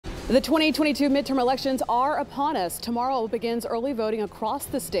The 2022 midterm elections are upon us. Tomorrow begins early voting across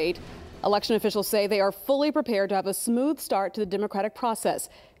the state. Election officials say they are fully prepared to have a smooth start to the democratic process.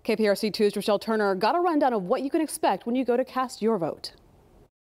 KPRC 2's Rochelle Turner got a rundown of what you can expect when you go to cast your vote.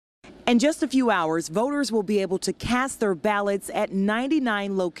 In just a few hours, voters will be able to cast their ballots at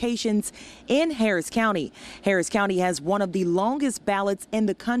 99 locations in Harris County. Harris County has one of the longest ballots in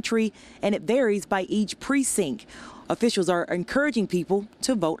the country, and it varies by each precinct. Officials are encouraging people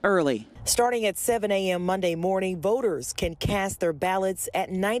to vote early. Starting at 7 a.m. Monday morning, voters can cast their ballots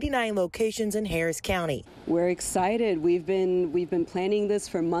at 99 locations in Harris County. We're excited. We've been planning this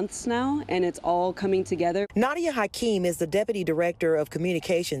for months now, and it's all coming together. Nadia Hakeem is the Deputy Director of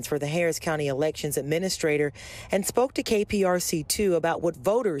Communications for the Harris County Elections Administrator and spoke to KPRC2 about what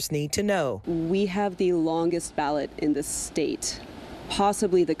voters need to know. We have the longest ballot in the state,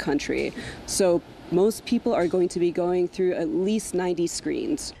 possibly the country. So most people are going to be going through at least 90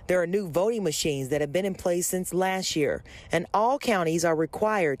 screens. There are new voting machines that have been in place since last year, and all counties are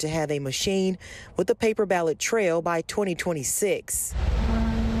required to have a machine with a paper ballot trail by 2026.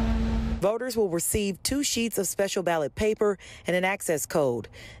 Voters will receive 2 sheets of special ballot paper and an access code.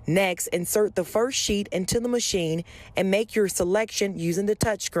 Next, insert the first sheet into the machine and make your selection using the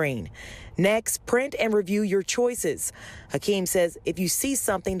touchscreen. Next, print and review your choices. Hakeem says if you see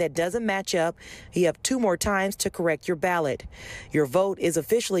something that doesn't match up, you have 2 more times to correct your ballot. Your vote is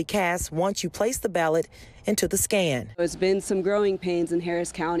officially cast once you place the ballot into the scan. There's been some growing pains in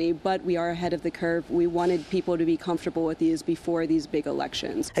Harris County, but we are ahead of the curve. We wanted people to be comfortable with these before these big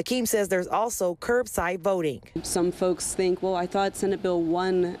elections. Hakeem says there's also curbside voting. Some folks think, well, I thought Senate Bill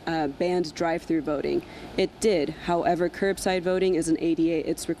 1 banned drive-through voting. It did. However, curbside voting is an ADA.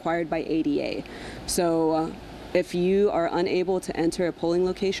 It's required by ADA. So if you are unable to enter a polling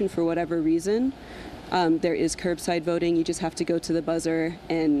location for whatever reason, there is curbside voting. You just have to go to the buzzer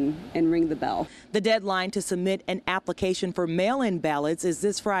and ring the bell. The deadline to submit an application for mail-in ballots is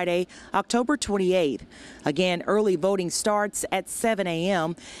this Friday, October 28th. Again, early voting starts at 7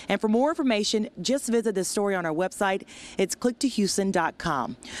 a.m. And for more information, just visit the story on our website. It's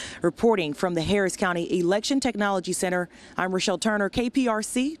clicktohouston.com. Reporting from the Harris County Election Technology Center, I'm Rochelle Turner,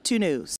 KPRC 2 News.